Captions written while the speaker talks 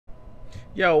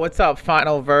Yo, what's up,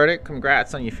 Final Verdict?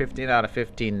 Congrats on your 15 out of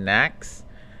 15 knacks.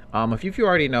 If you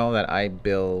already know that I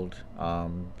build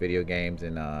video games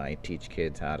and I teach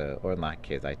kids how to, or not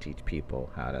kids, I teach people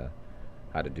how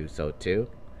to do so too.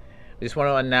 I just want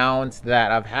to announce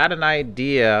that I've had an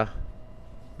idea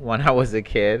when I was a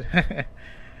kid.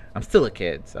 I'm still a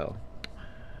kid, so.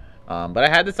 But I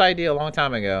had this idea a long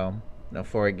time ago,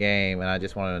 for a game, and I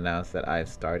just want to announce that I've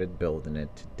started building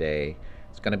it today.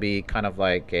 It's gonna be kind of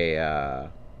like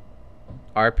a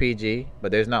RPG,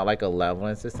 but there's not like a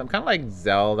leveling system, kind of like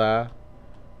Zelda.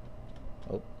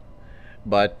 Oh.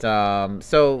 But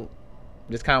so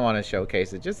just kind of want to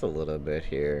showcase it just a little bit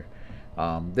here.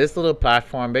 This little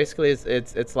platform basically is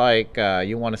it's like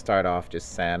you want to start off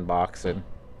just sandboxing,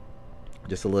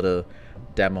 just a little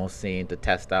demo scene to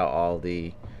test out all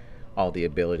the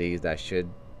abilities that should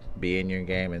be in your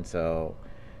game. And so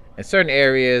in certain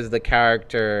areas, the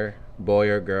character, boy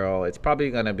or girl, it's probably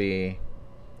gonna be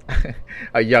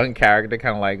a young character,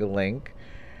 kind of like Link,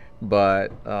 but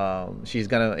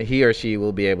he or she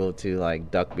will be able to like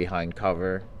duck behind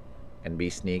cover and be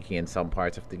sneaky in some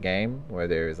parts of the game where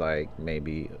there's like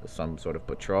maybe some sort of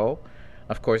patrol.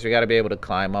 Of course, we got to be able to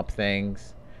climb up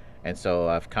things, and so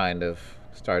I've kind of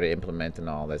started implementing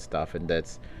all that stuff, and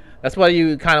that's what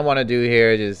you kind of want to do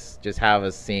here. Just have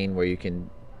a scene where you can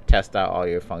test out all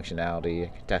your functionality,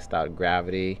 you can test out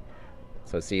gravity.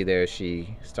 So see there,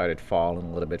 she started falling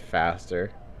a little bit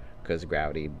faster because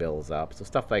gravity builds up. So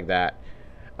stuff like that.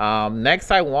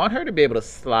 Next, I want her to be able to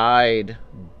slide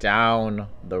down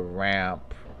the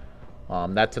ramp.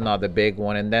 That's another big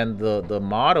one. And then the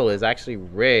model is actually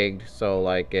rigged. So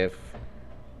like if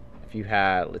you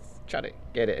had, let's try to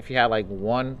get it. If you had like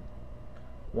one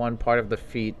part of the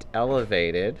feet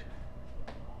elevated,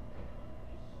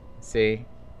 see,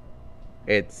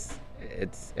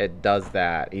 it does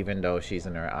that even though she's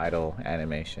in her idle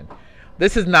animation.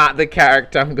 This is not the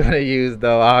character I'm gonna use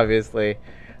though, obviously.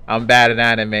 I'm bad at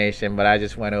animation, but I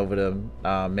just went over to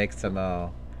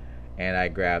Mixamo and I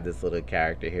grabbed this little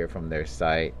character here from their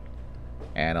site,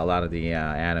 and a lot of the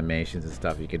animations and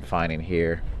stuff you can find in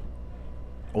here.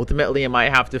 Ultimately, I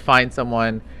might have to find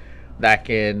someone that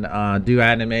can do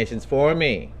animations for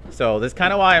me. So this is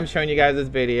kind of why I'm showing you guys this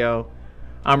video.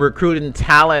 I'm recruiting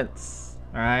talents,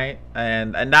 all right,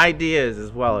 and ideas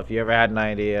as well. If you ever had an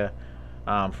idea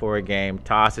for a game,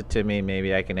 toss it to me.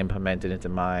 Maybe I can implement it into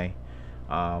my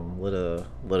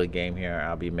little game here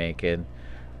I'll be making.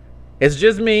 It's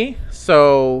just me,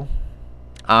 so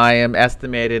I am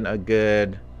estimating a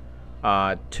good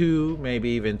 2, maybe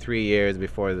even 3 years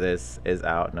before this is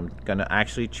out, and I'm gonna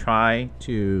actually try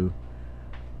to.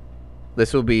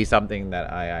 This will be something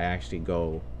that I actually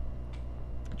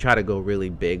try to go really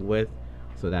big with.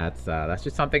 So that's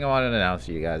just something I wanted to announce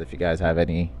to you guys. If you guys have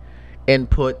any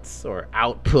inputs or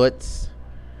outputs,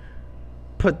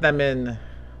 put them in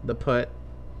the put.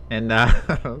 And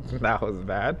that was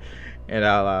bad. And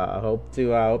I'll hope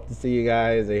to see you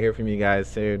guys or hear from you guys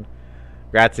soon.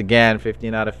 Congrats again,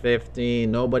 15 out of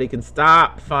 15. Nobody can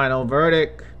stop. Final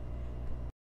Verdict.